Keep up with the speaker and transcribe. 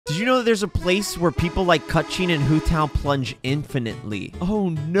you know that there's a place where people like Kutchin and Hutao plunge infinitely? Oh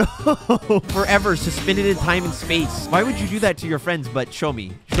no. Forever, suspended in time and space. Why would you do that to your friends? But show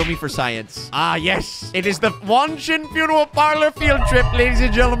me. Show me for science. Ah, yes. It is the Genshin funeral parlor field trip, ladies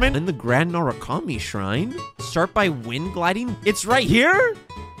and gentlemen. In the Grand Narukami Shrine? Start by wind gliding? It's right here?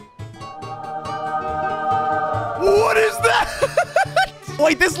 What is that?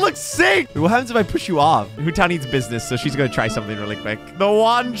 Wait, this looks sick. What happens if I push you off? Hutao needs business, so she's gonna try something really quick. The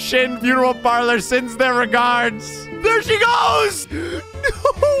Genshin funeral parlor sends their regards. There she goes. No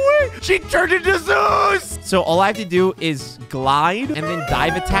way. She turned into Zeus. So all I have to do is glide and then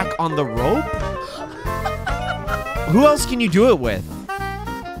dive attack on the rope. Who else can you do it with?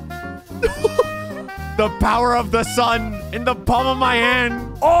 The power of the sun in the palm of my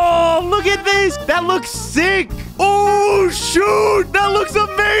hand. Oh, look at this. That looks sick. Oh, shoot. That looks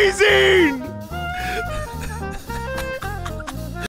amazing.